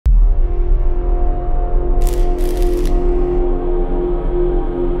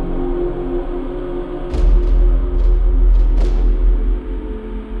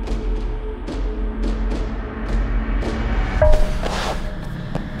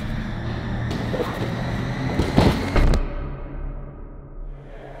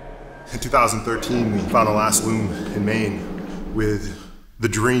2013, we found the last loom in Maine with the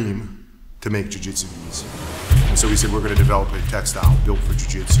dream to make Jiu Jitsu easy. And so we said, we're gonna develop a textile built for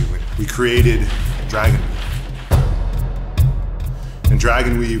Jiu Jitsu. And we created Dragon Weave. And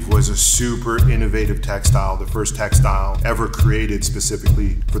Dragon Weave was a super innovative textile, the first textile ever created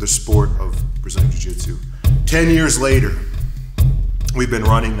specifically for the sport of Brazilian Jiu Jitsu. 10 years later, we've been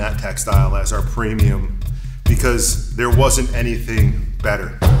running that textile as our premium because there wasn't anything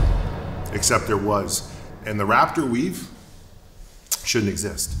better, except there was. And the Raptor Weave shouldn't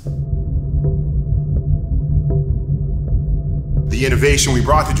exist. The innovation we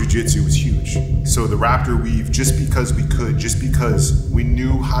brought to Jiu Jitsu was huge. So the Raptor Weave, just because we could, just because we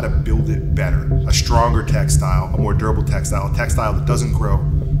knew how to build it better, a stronger textile, a more durable textile, a textile that doesn't grow,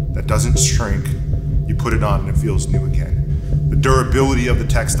 that doesn't shrink, you put it on and it feels new again. The durability of the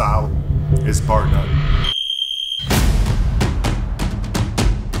textile is bar none.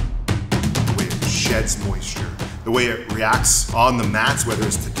 The way it sheds moisture, the way it reacts on the mats, whether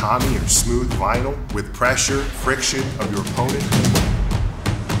it's tatami or smooth vinyl, with pressure, friction of your opponent,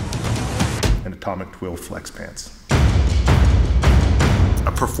 and atomic twill flex pants.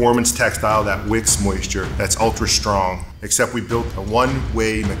 A performance textile that wicks moisture, that's ultra strong, except we built a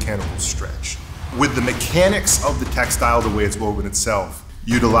one-way mechanical stretch. With the mechanics of the textile, the way it's woven itself,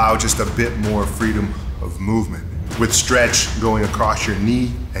 you'd allow just a bit more freedom of movement. With stretch going across your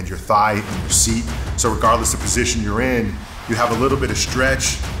knee and your thigh and your seat. So regardless of position you're in, you have a little bit of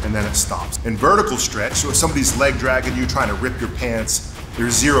stretch and then it stops. In vertical stretch, so if somebody's leg dragging you, trying to rip your pants,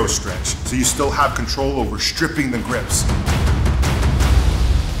 there's zero stretch. So you still have control over stripping the grips.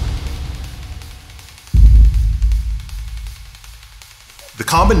 The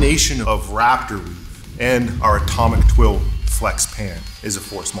combination of Raptor Weave and our atomic twill flex pant is a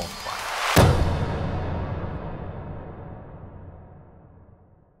force multiplier.